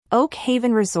Oak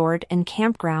Haven Resort and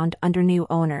Campground under new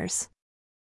owners.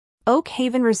 Oak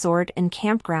Haven Resort and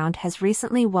Campground has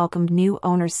recently welcomed new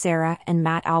owners Sarah and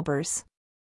Matt Albers.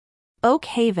 Oak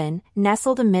Haven,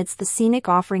 nestled amidst the scenic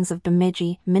offerings of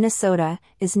Bemidji, Minnesota,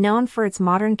 is known for its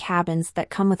modern cabins that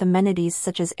come with amenities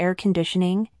such as air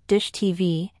conditioning, dish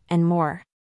TV, and more.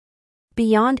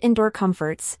 Beyond indoor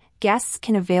comforts, guests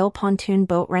can avail pontoon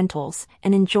boat rentals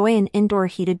and enjoy an indoor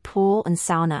heated pool and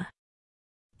sauna.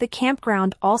 The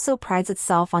campground also prides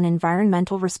itself on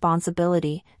environmental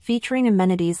responsibility, featuring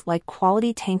amenities like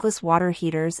quality tankless water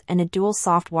heaters and a dual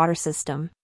soft water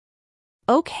system.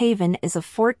 Oak Haven is a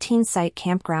 14-site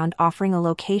campground offering a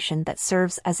location that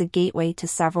serves as a gateway to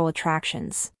several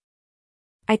attractions.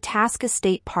 Itasca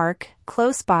State Park,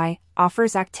 close by,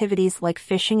 offers activities like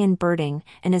fishing and birding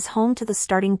and is home to the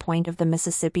starting point of the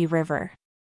Mississippi River.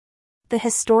 The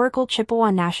historical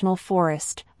Chippewa National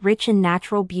Forest, rich in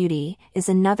natural beauty, is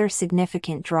another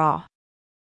significant draw.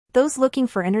 Those looking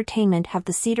for entertainment have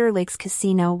the Cedar Lakes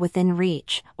Casino within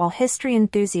reach, while history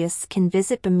enthusiasts can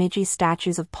visit Bemidji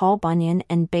statues of Paul Bunyan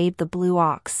and Babe the Blue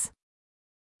Ox.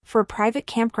 For private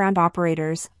campground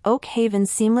operators, Oak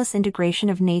Haven's seamless integration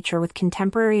of nature with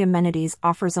contemporary amenities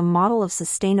offers a model of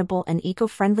sustainable and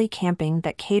eco-friendly camping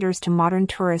that caters to modern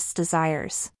tourists'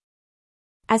 desires.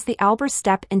 As the Albers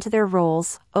step into their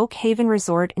roles, Oak Haven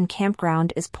Resort and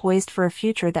Campground is poised for a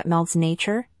future that melds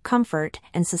nature, comfort,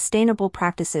 and sustainable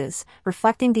practices,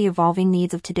 reflecting the evolving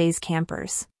needs of today's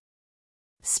campers.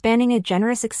 Spanning a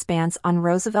generous expanse on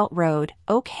Roosevelt Road,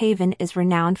 Oak Haven is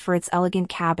renowned for its elegant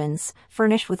cabins,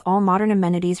 furnished with all modern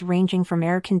amenities ranging from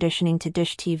air conditioning to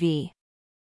dish TV.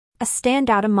 A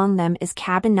standout among them is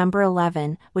cabin number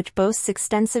 11, which boasts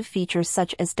extensive features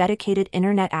such as dedicated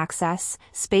internet access,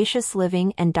 spacious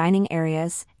living and dining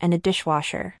areas, and a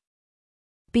dishwasher.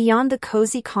 Beyond the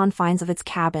cozy confines of its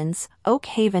cabins, Oak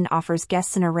Haven offers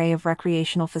guests an array of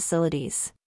recreational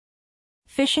facilities.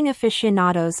 Fishing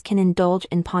aficionados can indulge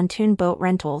in pontoon boat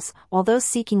rentals, while those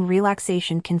seeking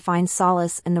relaxation can find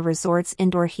solace in the resort's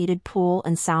indoor heated pool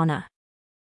and sauna.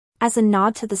 As a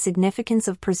nod to the significance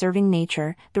of preserving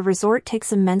nature, the resort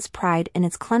takes immense pride in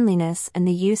its cleanliness and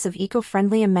the use of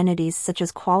eco-friendly amenities such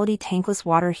as quality tankless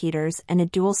water heaters and a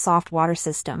dual soft water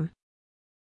system.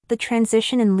 The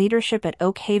transition in leadership at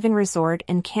Oak Haven Resort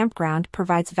and Campground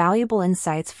provides valuable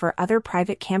insights for other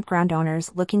private campground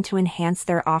owners looking to enhance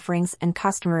their offerings and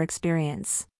customer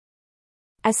experience.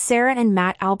 As Sarah and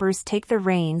Matt Albers take the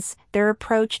reins, their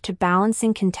approach to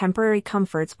balancing contemporary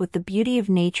comforts with the beauty of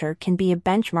nature can be a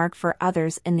benchmark for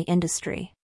others in the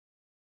industry.